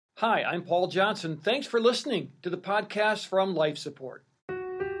Hi, I'm Paul Johnson. Thanks for listening to the podcast from Life Support.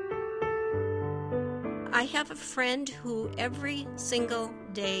 I have a friend who every single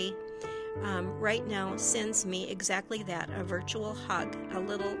day right now sends me exactly that, a virtual hug, a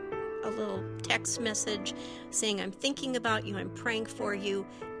little text message saying, I'm thinking about you, I'm praying for you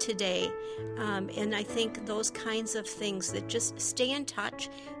today. And I think those kinds of things that just stay in touch,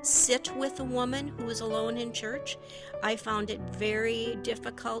 sit with a woman who is alone in church. I found it very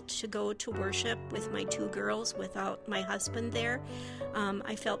difficult to go to worship with my two girls without my husband there.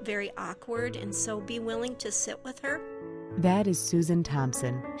 I felt very awkward, and so be willing to sit with her. That is Susan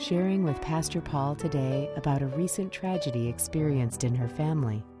Thompson sharing with Pastor Paul today about a recent tragedy experienced in her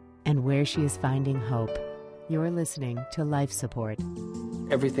family and where she is finding hope. You're listening to Life Support.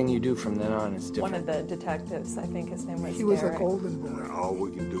 Everything you do from then on is different. One of the detectives, I think his name was He was Derek. a golden boy. All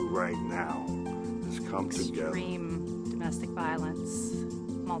we can do right now is come together. Extreme domestic violence,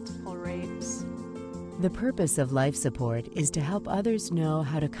 multiple rapes. The purpose of Life Support is to help others know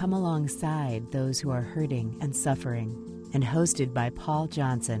how to come alongside those who are hurting and suffering, and hosted by Paul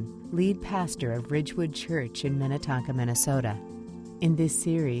Johnson, lead pastor of Ridgewood Church in Minnetonka, Minnesota. In this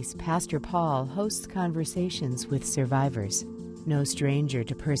series, Pastor Paul hosts conversations with survivors. No stranger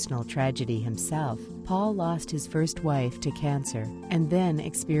to personal tragedy himself, Paul lost his first wife to cancer and then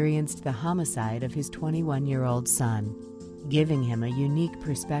experienced the homicide of his 21-year-old son, giving him a unique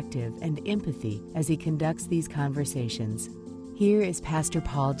perspective and empathy as he conducts these conversations. Here is Pastor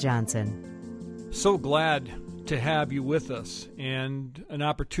Paul Johnson. So glad to have you with us and an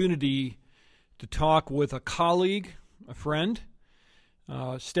opportunity to talk with a colleague, a friend,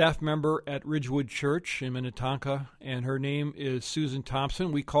 staff member at Ridgewood Church in Minnetonka, and her name is Susan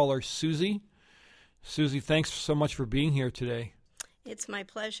Thompson. We call her Susie. Susie, thanks so much for being here today. It's my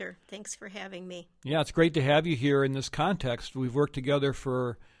pleasure. Thanks for having me. Yeah, it's great to have you here in this context. We've worked together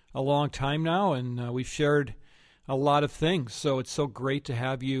for a long time now, and we've shared a lot of things, so it's so great to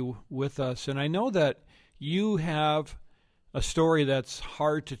have you with us. And I know that you have a story that's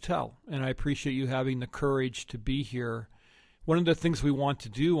hard to tell, and I appreciate you having the courage to be here. One of the things we want to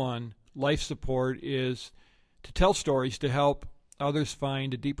do on Life Support is to tell stories to help others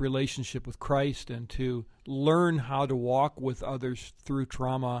find a deep relationship with Christ and to learn how to walk with others through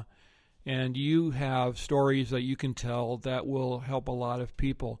trauma. And you have stories that you can tell that will help a lot of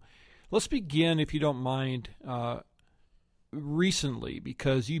people. Let's begin, if you don't mind, recently,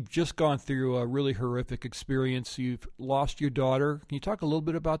 because you've just gone through a really horrific experience. You've lost your daughter. Can you talk a little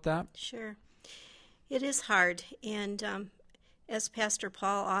bit about that? Sure. It is hard, and as Pastor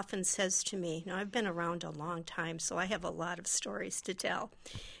Paul often says to me, now I've been around a long time, so I have a lot of stories to tell.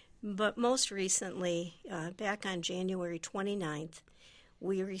 But most recently, back on January 29th,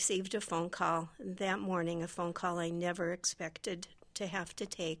 we received a phone call that morning, a phone call I never expected to have to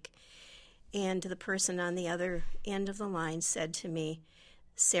take. And the person on the other end of the line said to me,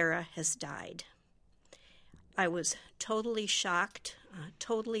 Sarah has died. I was totally shocked,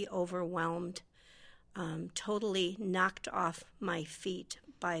 totally overwhelmed, totally knocked off my feet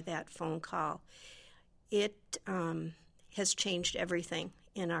by that phone call. It has changed everything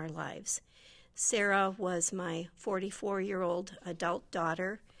in our lives. Sarah was my 44-year-old adult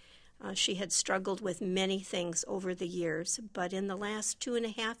daughter. She had struggled with many things over the years, but in the last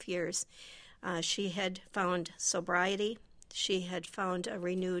 2.5 years, she had found sobriety. She had found a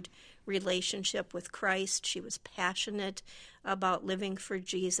renewed relationship with Christ. She was passionate about living for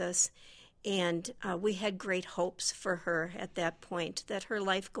Jesus. And we had great hopes for her at that point, that her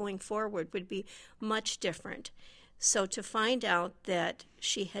life going forward would be much different. So to find out that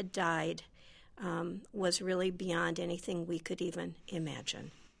she had died was really beyond anything we could even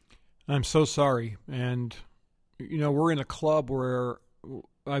imagine. I'm so sorry. And, you know, we're in a club where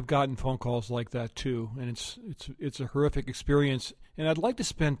I've gotten phone calls like that too, and it's a horrific experience. And I'd like to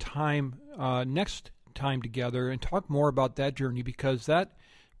spend time next time together and talk more about that journey, because that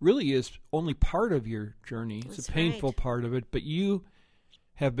really is only part of your journey. It's a painful part of it, but you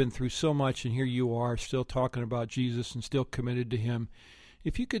have been through so much, and here you are still talking about Jesus and still committed to him.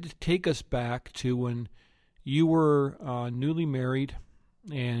 If you could take us back to when you were newly married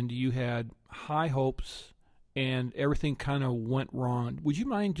and you had high hopes and everything kind of went wrong, would you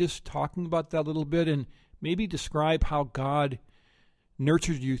mind just talking about that a little bit and maybe describe how God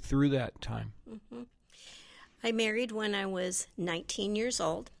nurtured you through that time? Mm-hmm. I married when I was 19 years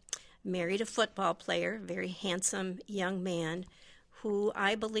old, married a football player, very handsome young man who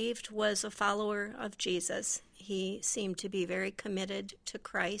I believed was a follower of Jesus. He seemed to be very committed to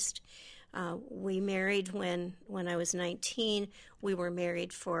Christ. We married when I was 19. We were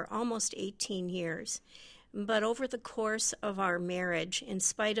married for almost 18 years. But over the course of our marriage, in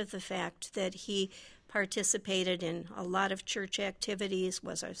spite of the fact that he participated in a lot of church activities,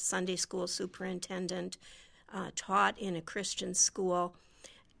 was a Sunday school superintendent, taught in a Christian school,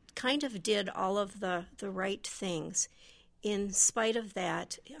 kind of did all of the right things. In spite of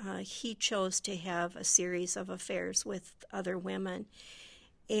that, he chose to have a series of affairs with other women.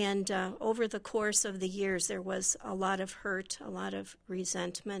 And over the course of the years, there was a lot of hurt, a lot of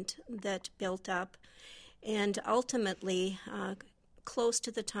resentment that built up. And ultimately, close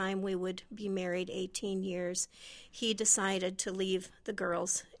to the time we would be married 18 years, he decided to leave the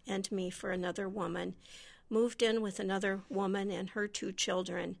girls and me for another woman, moved in with another woman and her 2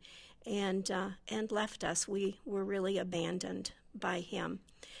 children, and left us. We were really abandoned by him.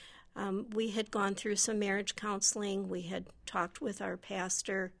 We had gone through some marriage counseling. We had talked with our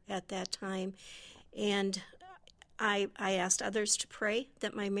pastor at that time, and I asked others to pray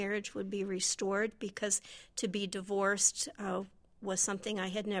that my marriage would be restored, because to be divorced was something I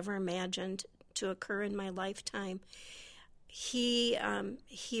had never imagined to occur in my lifetime. He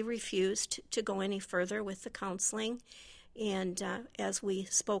refused to go any further with the counseling. And as we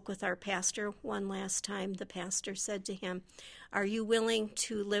spoke with our pastor one last time, the pastor said to him, "Are you willing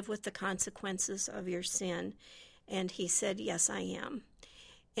to live with the consequences of your sin?" And he said, "Yes, I am."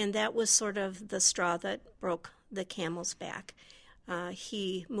 And that was sort of the straw that broke the camel's back.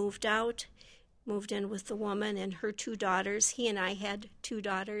 He moved out, moved in with the woman and her 2 daughters. He and I had 2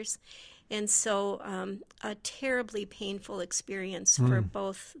 daughters. And so a terribly painful experience for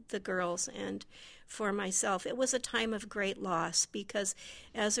both the girls and for myself. It was a time of great loss, because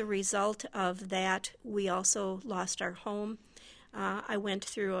as a result of that, we also lost our home. I went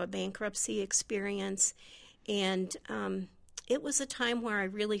through a bankruptcy experience, and it was a time where I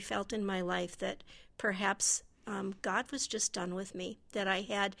really felt in my life that perhaps God was just done with me, that I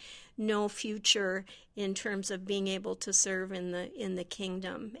had no future in terms of being able to serve in the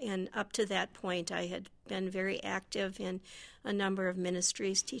kingdom. And up to that point, I had been very active in a number of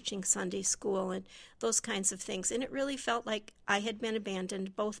ministries, teaching Sunday school and those kinds of things. And it really felt like I had been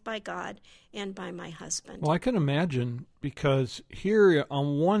abandoned both by God and by my husband. Well, I can imagine, because here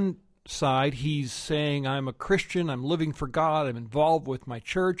on one side, he's saying, I'm a Christian, I'm living for God, I'm involved with my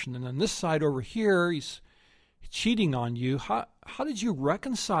church. And then on this side over here, he's cheating on you. How did you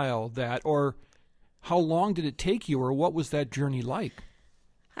reconcile that, or how long did it take you, or what was that journey like?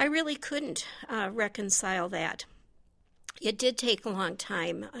 I really couldn't reconcile that. It did take a long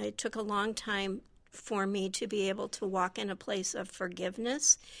time. It took a long time for me to be able to walk in a place of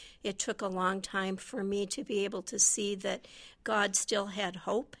forgiveness. It took a long time for me to be able to see that God still had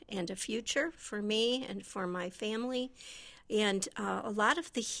hope and a future for me and for my family. And a lot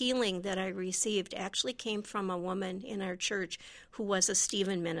of the healing that I received actually came from a woman in our church who was a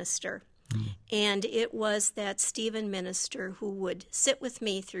Stephen minister. And it was that Stephen minister who would sit with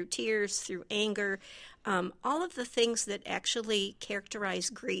me through tears, through anger, all of the things that actually characterize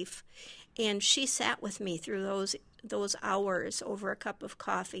grief. And she sat with me through those hours over a cup of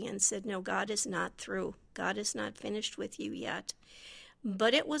coffee and said, "No, God is not through. God is not finished with you yet."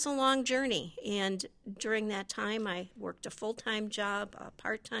 But it was a long journey, and during that time I worked a full-time job, a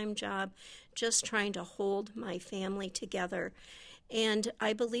part-time job, just trying to hold my family together. And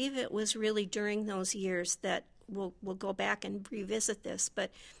I believe it was really during those years that we'll go back and revisit this,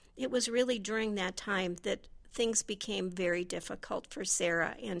 but it was really during that time that things became very difficult for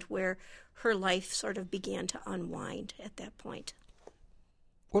Sarah, and where her life sort of began to unwind at that point.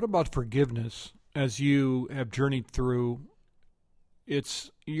 What about forgiveness as you have journeyed through?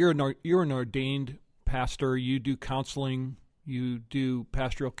 You're an ordained pastor. You do counseling. You do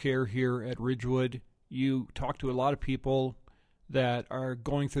pastoral care here at Ridgewood. You talk to a lot of people that are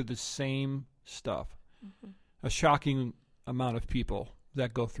going through the same stuff. Mm-hmm. A shocking amount of people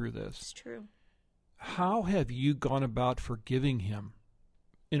that go through this. It's true. How have you gone about forgiving him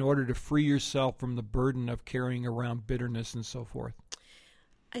in order to free yourself from the burden of carrying around bitterness and so forth?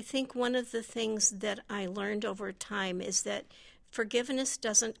 I think one of the things that I learned over time is that forgiveness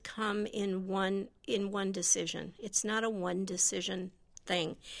doesn't come in one decision. It's not a one decision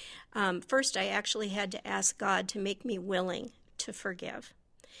thing. First, I actually had to ask God to make me willing to forgive,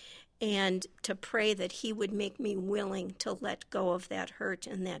 and to pray that he would make me willing to let go of that hurt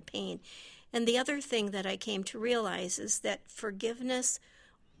and that pain. And the other thing that I came to realize is that forgiveness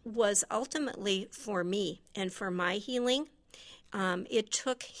was ultimately for me and for my healing. It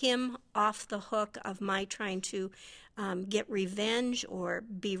took him off the hook of my trying to get revenge or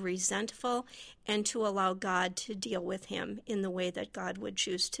be resentful, and to allow God to deal with him in the way that God would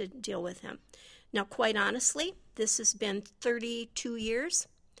choose to deal with him. Now, quite honestly, this has been 32 years.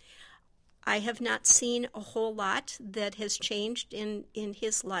 I have not seen a whole lot that has changed in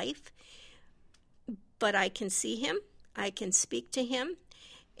his life, but I can see him, I can speak to him,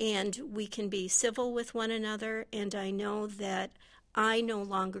 and we can be civil with one another, and I know that I no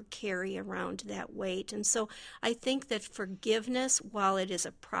longer carry around that weight. And so I think that forgiveness, while it is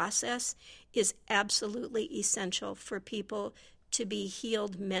a process, is absolutely essential for people to be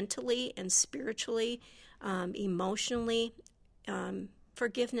healed mentally and spiritually, emotionally.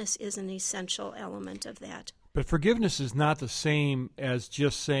 Forgiveness is an essential element of that. But forgiveness is not the same as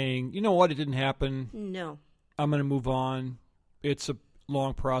just saying, you know what, it didn't happen. No. I'm going to move on. It's a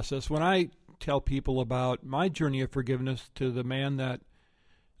long process. When I tell people about my journey of forgiveness to the man that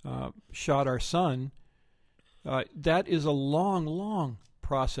shot our son, that is a long, long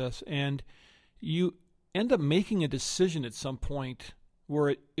process. And you end up making a decision at some point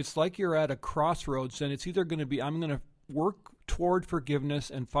where it's like you're at a crossroads, and it's either going to be, I'm going to work toward forgiveness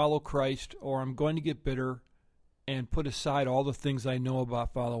and follow Christ, or I'm going to get bitter and put aside all the things I know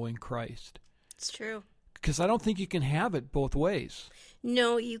about following Christ. It's true. Because I don't think you can have it both ways.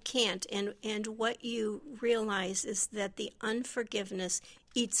 No, you can't. And what you realize is that the unforgiveness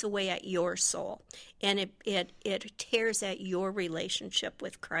eats away at your soul, and it tears at your relationship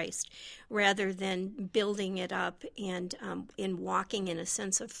with Christ rather than building it up and in walking in a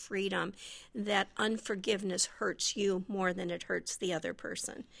sense of freedom. That unforgiveness hurts you more than it hurts the other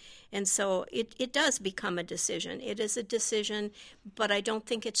person. And so it does become a decision. It is a decision, but I don't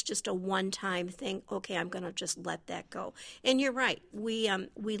think it's just a one-time thing. Okay, I'm going to just let that go. And you're right. We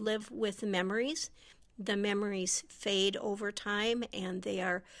live with memories. The memories fade over time, and they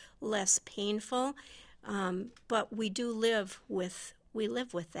are less painful. But we do live with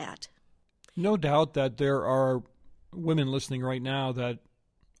that. No doubt that there are women listening right now that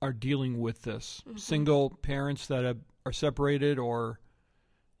are dealing with this. Mm-hmm. Single parents that are separated, or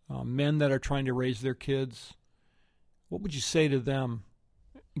men that are trying to raise their kids. What would you say to them?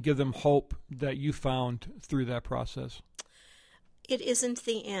 Give them hope that you found through that process. It isn't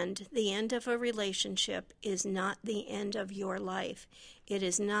the end. The end of a relationship is not the end of your life. It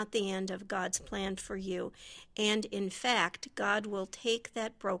is not the end of God's plan for you. And in fact, God will take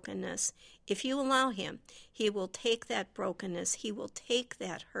that brokenness. If you allow Him, He will take that brokenness. He will take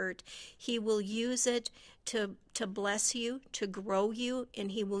that hurt. He will use it to bless you, to grow you,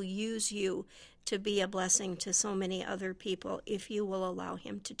 and He will use you to be a blessing to so many other people if you will allow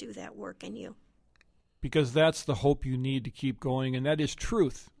Him to do that work in you. Because that's the hope you need to keep going, and that is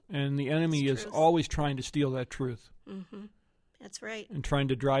truth. And the enemy is always trying to steal that truth. Mm-hmm. That's right. And trying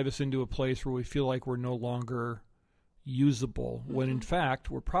to drive us into a place where we feel like we're no longer usable, when in fact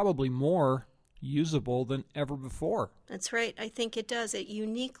we're probably more usable than ever before. That's right. I think it does. It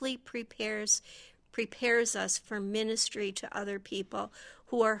uniquely prepares us for ministry to other people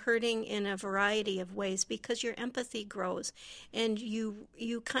who are hurting in a variety of ways, because your empathy grows, and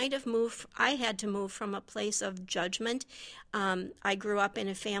you kind of move. I had to move from a place of judgment. I grew up in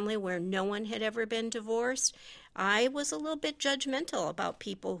a family where no one had ever been divorced. I was a little bit judgmental about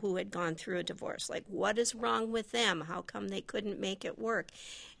people who had gone through a divorce. Like, what is wrong with them? How come they couldn't make it work?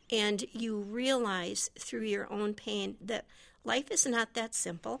 And you realize through your own pain that life is not that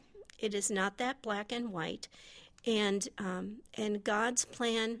simple. It is not that black and white, and God's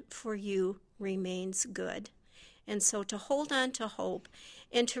plan for you remains good. And so to hold on to hope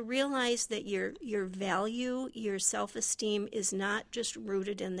and to realize that your value, your self-esteem is not just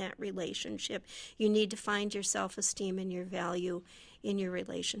rooted in that relationship. You need to find your self-esteem and your value in your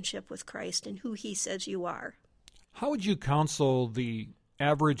relationship with Christ and who He says you are. How would you counsel the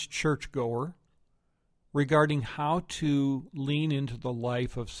average churchgoer regarding how to lean into the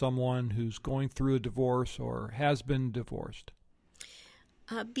life of someone who's going through a divorce or has been divorced?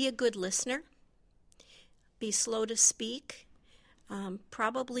 Be a good listener. Be slow to speak.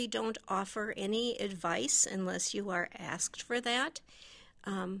 Probably don't offer any advice unless you are asked for that.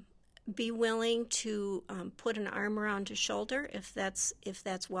 Be willing to put an arm around a shoulder if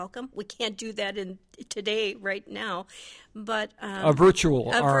that's welcome. We can't do that today right now, but a virtual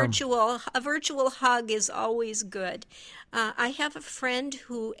arm. A virtual hug is always good. I have a friend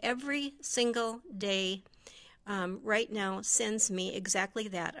who every single day right now sends me exactly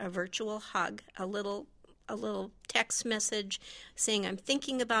that, a virtual hug, a little text message saying, I'm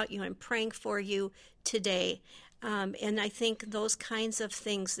thinking about you, I'm praying for you today. And I think those kinds of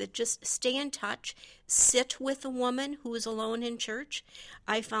things, that just stay in touch, sit with a woman who is alone in church.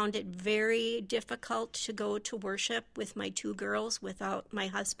 I found it very difficult to go to worship with my two girls without my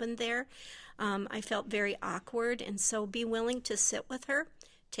husband there. I felt very awkward, and so be willing to sit with her,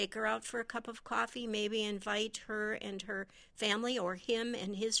 take her out for a cup of coffee, maybe invite her and her family or him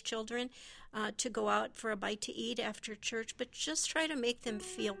and his children to go out for a bite to eat after church, but just try to make them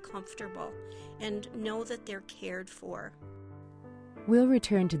feel comfortable and know that they're cared for. We'll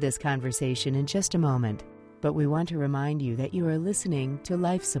return to this conversation in just a moment, but we want to remind you that you are listening to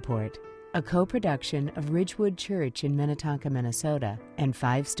Life Support, a co-production of Ridgewood Church in Minnetonka, Minnesota, and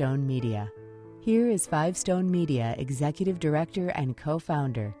Five Stone Media. Here is Five Stone Media Executive Director and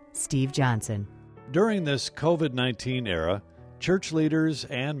Co-founder, Steve Johnson. During this COVID-19 era, church leaders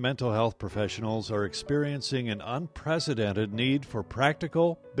and mental health professionals are experiencing an unprecedented need for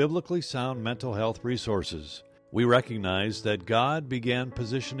practical, biblically sound mental health resources. We recognize that God began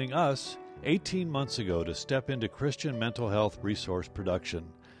positioning us 18 months ago to step into Christian mental health resource production,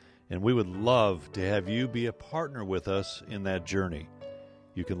 and we would love to have you be a partner with us in that journey.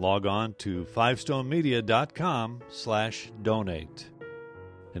 You can log on to fivestonemedia.com/donate.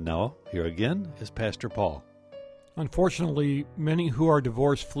 And now, here again is Pastor Paul. Unfortunately, many who are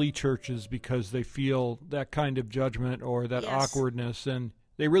divorced flee churches because they feel that kind of judgment or that awkwardness, and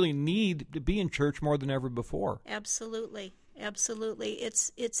they really need to be in church more than ever before. Absolutely.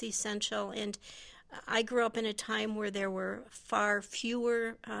 It's essential. And I grew up in a time where there were far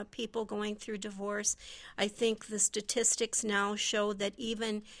fewer people going through divorce. I think the statistics now show that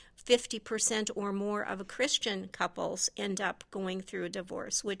even 50% or more of Christian couples end up going through a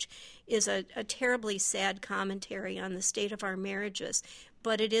divorce, which is a terribly sad commentary on the state of our marriages.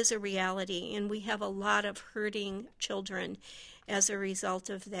 But it is a reality, and we have a lot of hurting children as a result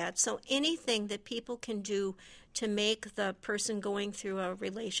of that. So anything that people can do to make the person going through a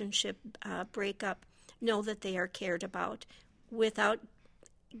relationship breakup know that they are cared about, without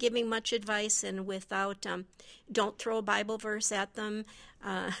giving much advice and without, don't throw a Bible verse at them.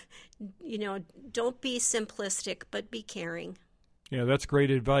 Don't be simplistic, but be caring. Yeah, that's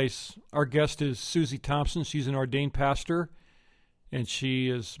great advice. Our guest is Susie Thompson. She's an ordained pastor, and she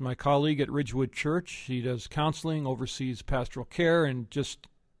is my colleague at Ridgewood Church. She does counseling, oversees pastoral care, and just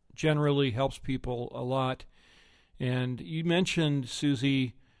generally helps people a lot. And you mentioned,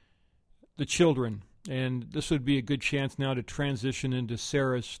 Susie, the children, and this would be a good chance now to transition into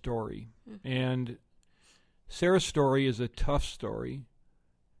Sarah's story. Mm-hmm. And Sarah's story is a tough story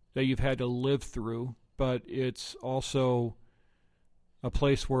that you've had to live through, but it's also a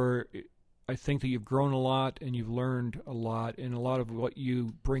place where I think that you've grown a lot and you've learned a lot, and a lot of what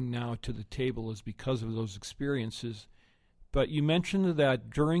you bring now to the table is because of those experiences. But you mentioned that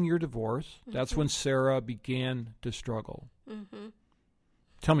during your divorce, that's when Sarah began to struggle. Mm-hmm.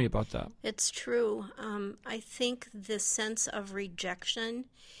 Tell me about that. It's true. I think this sense of rejection,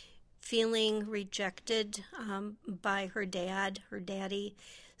 feeling rejected by her daddy,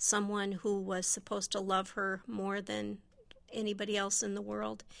 someone who was supposed to love her more than anybody else in the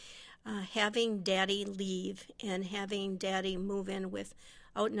world, having daddy leave and having daddy move in with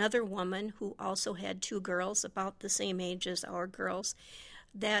another woman who also had 2 girls about the same age as our girls.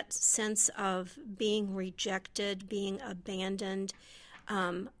 That sense of being rejected, being abandoned,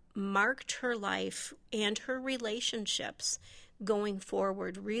 marked her life and her relationships going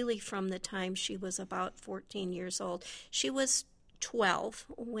forward, really from the time she was about 14 years old. She was 12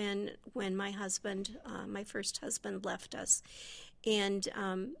 when my husband, my first husband, left us. And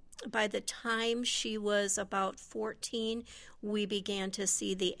by the time she was about 14, we began to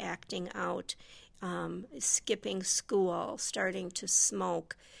see the acting out, skipping school, starting to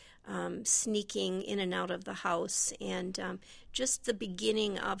smoke, sneaking in and out of the house, and just the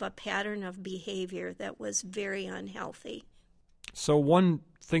beginning of a pattern of behavior that was very unhealthy. So one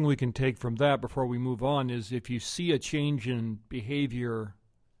thing we can take from that before we move on is if you see a change in behavior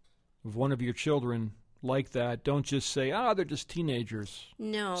of one of your children like that, don't just say, they're just teenagers.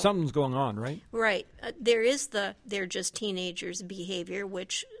 No. Something's going on, right? Right. There is they're just teenagers behavior,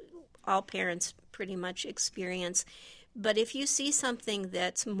 which all parents pretty much experience. But if you see something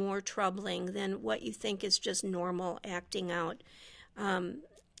that's more troubling than what you think is just normal acting out,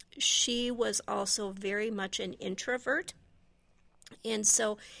 she was also very much an introvert. And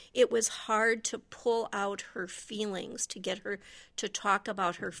so it was hard to pull out her feelings, to get her to talk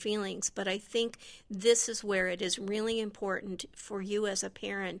about her feelings. But I think this is where it is really important for you as a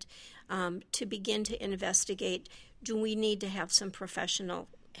parent to begin to investigate, do we need to have some professional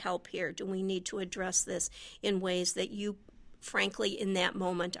help here? Do we need to address this in ways that you, frankly, in that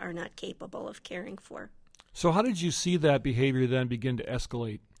moment are not capable of caring for? So how did you see that behavior then begin to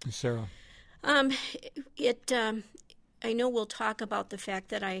escalate, Sarah? I know we'll talk about the fact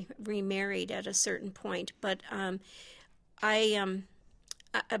that I remarried at a certain point, but I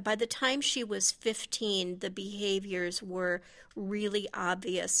by the time she was 15, the behaviors were really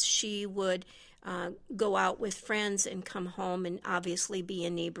obvious. She would go out with friends and come home and obviously be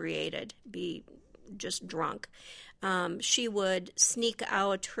inebriated, be just drunk. She would sneak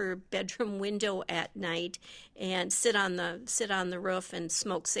out her bedroom window at night and sit on the roof and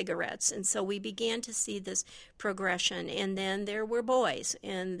smoke cigarettes. And so we began to see this progression. And then there were boys,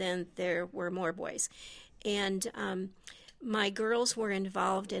 and then there were more boys. And my girls were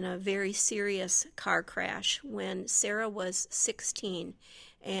involved in a very serious car crash when Sarah was 16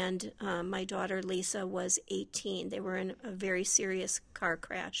 and my daughter Lisa was 18. They were in a very serious car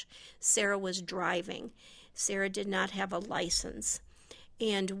crash. Sarah was driving. Sarah did not have a license.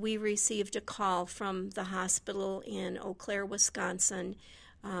 And we received a call from the hospital in Eau Claire, Wisconsin,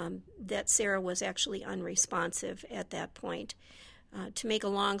 that Sarah was actually unresponsive at that point. To make a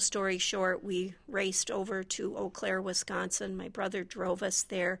long story short, we raced over to Eau Claire, Wisconsin. My brother drove us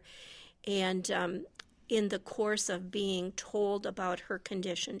there. And in the course of being told about her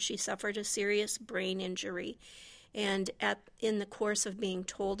condition, she suffered a serious brain injury. And in the course of being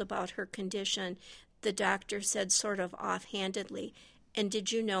told about her condition, the doctor said sort of offhandedly, "And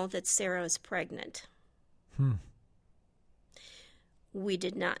did you know that Sarah is pregnant?" We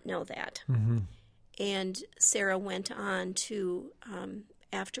did not know that. Mm-hmm. And Sarah went on to,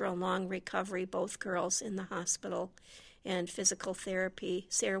 after a long recovery, both girls in the hospital and physical therapy,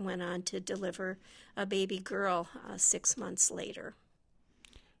 Sarah went on to deliver a baby girl 6 months later.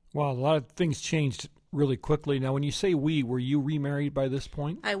 Wow, a lot of things changed really quickly. Now, when you say we, were you remarried by this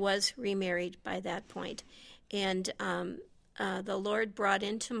point? I was remarried by that point. And the Lord brought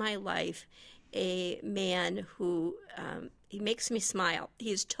into my life a man who, he makes me smile.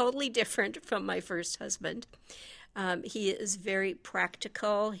 He's totally different from my first husband. He is very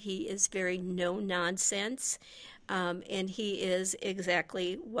practical. He is very no-nonsense. And he is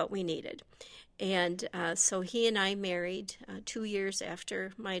exactly what we needed. And so he and I married 2 years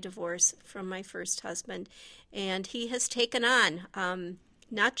after my divorce from my first husband. And he has taken on,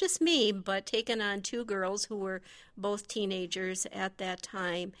 not just me, but taken on two girls who were both teenagers at that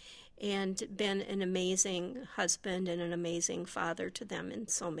time, and been an amazing husband and an amazing father to them in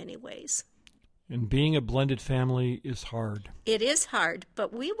so many ways. And being a blended family is hard. It is hard,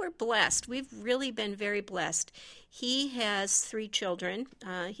 but we were blessed. We've really been very blessed. He has 3 children.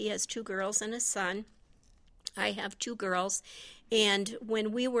 He has 2 girls and a son. I have 2 girls. And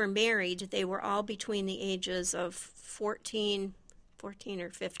when we were married, they were all between the ages of 14 or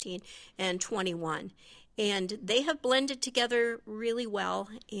 15, and 21. And they have blended together really well,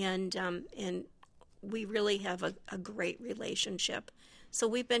 and we really have a great relationship. So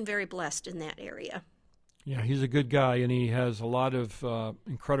we've been very blessed in that area. Yeah, he's a good guy, and he has a lot of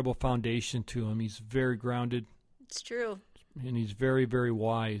incredible foundation to him. He's very grounded. It's true. And he's very, very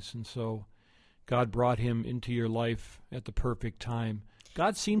wise. And so God brought him into your life at the perfect time.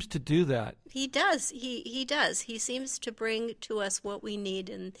 God seems to do that. He does. He does. He seems to bring to us what we need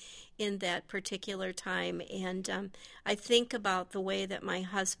in that particular time. And I think about the way that my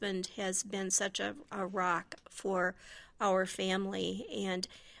husband has been such a rock for our family, and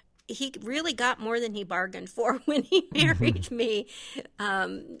he really got more than he bargained for when he married me,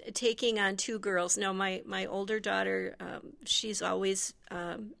 taking on 2 girls. No, my older daughter, she's always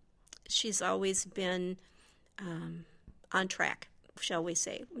been on track, shall we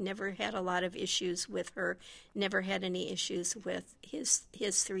say. Never had a lot of issues with her, never had any issues with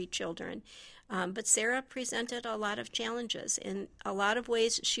his 3 children. But Sarah presented a lot of challenges. In a lot of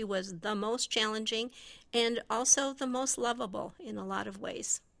ways, she was the most challenging and also the most lovable in a lot of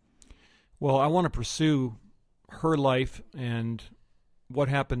ways. Well, I want to pursue her life and what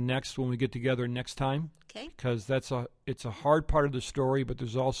happened next when we get together next time. Okay. Because it's a hard part of the story, but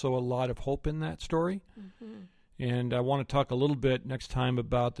there's also a lot of hope in that story. Mm-hmm. And I want to talk a little bit next time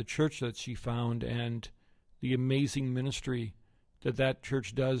about the church that she found and the amazing ministry that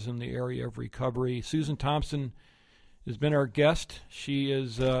church does in the area of recovery. Susan Thompson has been our guest. She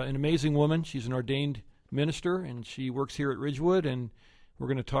is an amazing woman. She's an ordained minister, and she works here at Ridgewood, and we're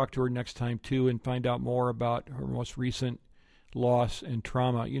going to talk to her next time, too, and find out more about her most recent loss and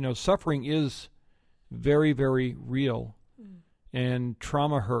trauma. You know, suffering is very, very real, and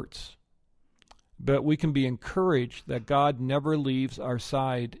trauma hurts. But we can be encouraged that God never leaves our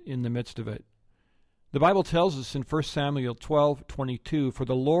side in the midst of it. The Bible tells us in 1 Samuel 12:22, "For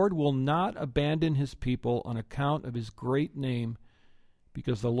the Lord will not abandon his people on account of his great name,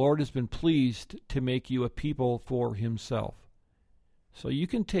 because the Lord has been pleased to make you a people for himself." So you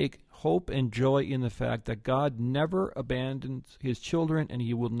can take hope and joy in the fact that God never abandons his children, and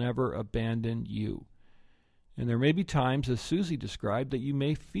he will never abandon you. And there may be times, as Susie described, that you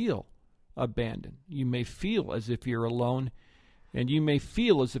may feel abandoned. You may feel as if you're alone, and you may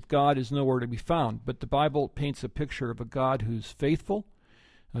feel as if God is nowhere to be found. But the Bible paints a picture of a God who's faithful,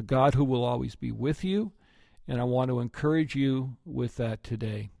 a God who will always be with you, and I want to encourage you with that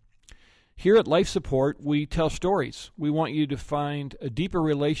today. Here at Life Support, we tell stories. We want you to find a deeper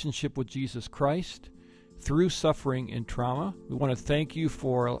relationship with Jesus Christ through suffering and trauma. We want to thank you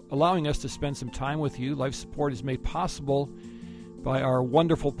for allowing us to spend some time with you. Life Support is made possible by our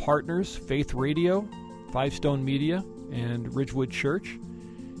wonderful partners, Faith Radio, Five Stone Media, and Ridgewood Church.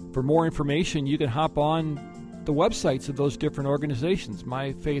 For more information, you can hop on the websites of those different organizations,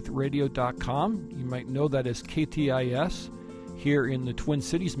 myfaithradio.com. You might know that as KTIS here in the Twin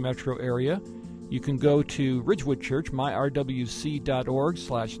Cities metro area. You can go to Ridgewood Church,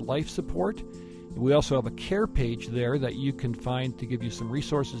 myrwc.org/life support. We also have a care page there that you can find to give you some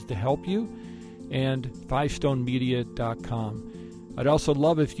resources to help you, and fivestonemedia.com. I'd also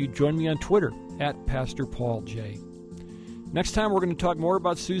love if you join me on Twitter at Pastor Paul J. Next time, we're going to talk more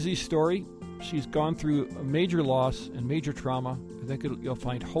about Susie's story. She's gone through a major loss and major trauma. I think you'll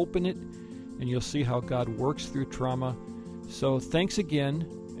find hope in it, and you'll see how God works through trauma. So thanks again,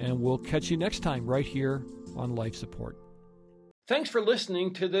 and we'll catch you next time right here on Life Support. Thanks for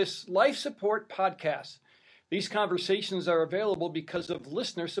listening to this Life Support podcast. These conversations are available because of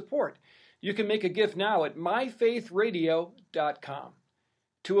listener support. You can make a gift now at myfaithradio.com.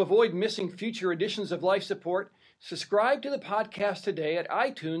 To avoid missing future editions of Life Support, subscribe to the podcast today at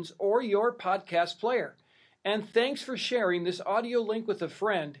iTunes or your podcast player. And thanks for sharing this audio link with a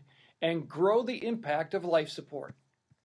friend and grow the impact of Life Support.